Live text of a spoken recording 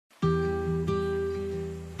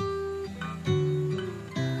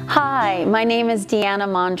Hi, my name is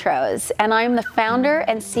Deanna Montrose, and I'm the founder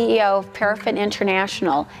and CEO of Paraffin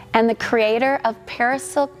International and the creator of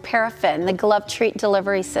Parasilk Paraffin, the glove treat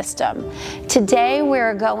delivery system. Today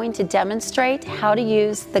we're going to demonstrate how to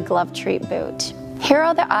use the glove treat boot. Here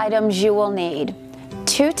are the items you will need: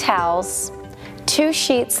 2 towels, 2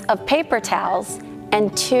 sheets of paper towels,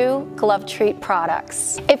 and 2 glove treat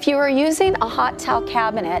products. If you are using a hot towel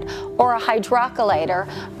cabinet or a hydrocollator,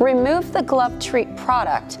 remove the glove treat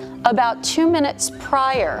product about 2 minutes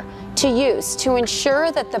prior to use to ensure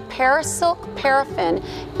that the Parasilk Paraffin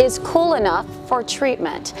is cool enough for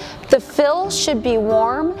treatment. The fill should be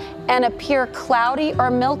warm and appear cloudy or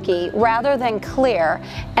milky rather than clear,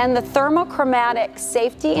 and the thermochromatic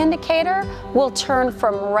safety indicator will turn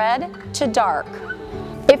from red to dark.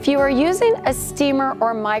 If you are using a steamer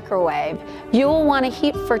or microwave, you will want to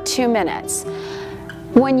heat for 2 minutes.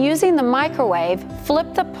 When using the microwave,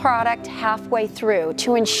 flip the product halfway through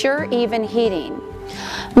to ensure even heating.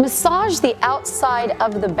 Massage the outside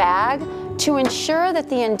of the bag to ensure that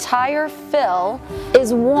the entire fill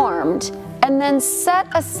is warmed, and then set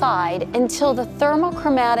aside until the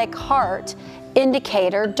thermochromatic heart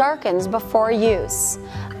indicator darkens before use.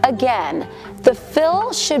 Again, the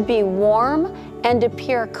fill should be warm and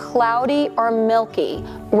appear cloudy or milky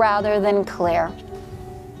rather than clear.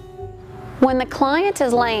 When the client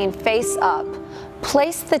is laying face up,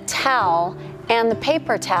 place the towel and the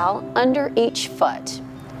paper towel under each foot.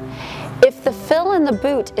 If the fill in the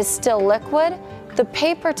boot is still liquid, the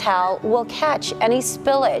paper towel will catch any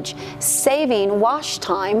spillage, saving wash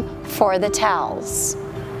time for the towels.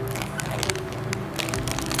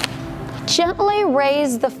 Gently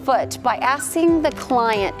raise the foot by asking the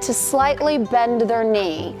client to slightly bend their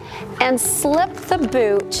knee and slip the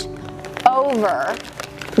boot over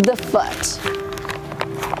the foot.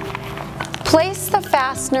 Place the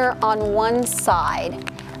fastener on one side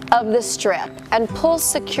of the strip and pull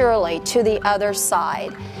securely to the other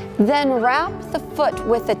side. Then wrap the foot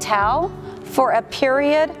with a towel for a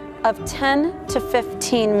period of 10 to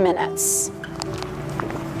 15 minutes.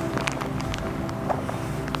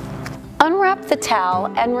 Unwrap the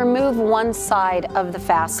towel and remove one side of the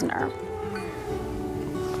fastener.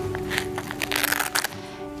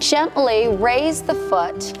 Gently raise the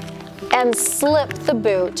foot and slip the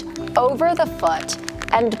boot over the foot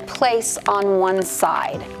and place on one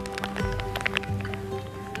side.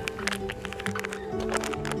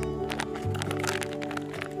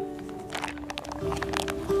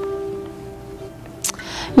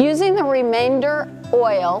 Using the remainder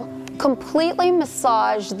oil, completely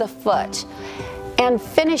massage the foot, and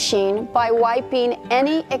finishing by wiping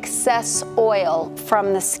any excess oil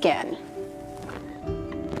from the skin.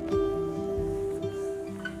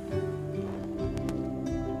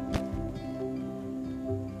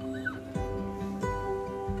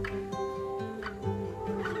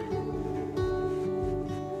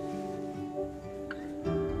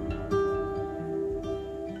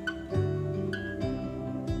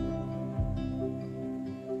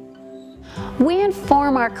 We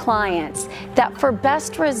inform our clients that for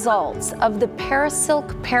best results of the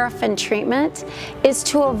Parasilk Paraffin treatment is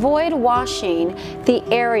to avoid washing the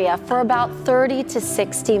area for about 30 to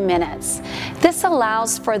 60 minutes. This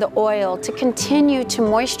allows for the oil to continue to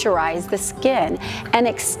moisturize the skin and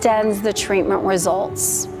extends the treatment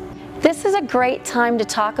results. This is a great time to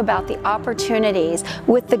talk about the opportunities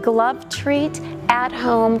with the glove treat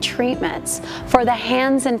at-home treatments for the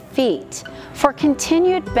hands and feet for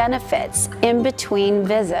continued benefits in between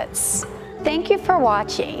visits. Thank you for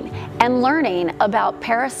watching and learning about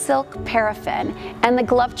Parasilk Paraffin and the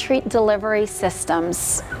glove treat delivery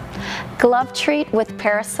systems. Glove treat with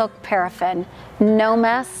Parasilk Paraffin. No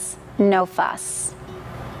mess, no fuss.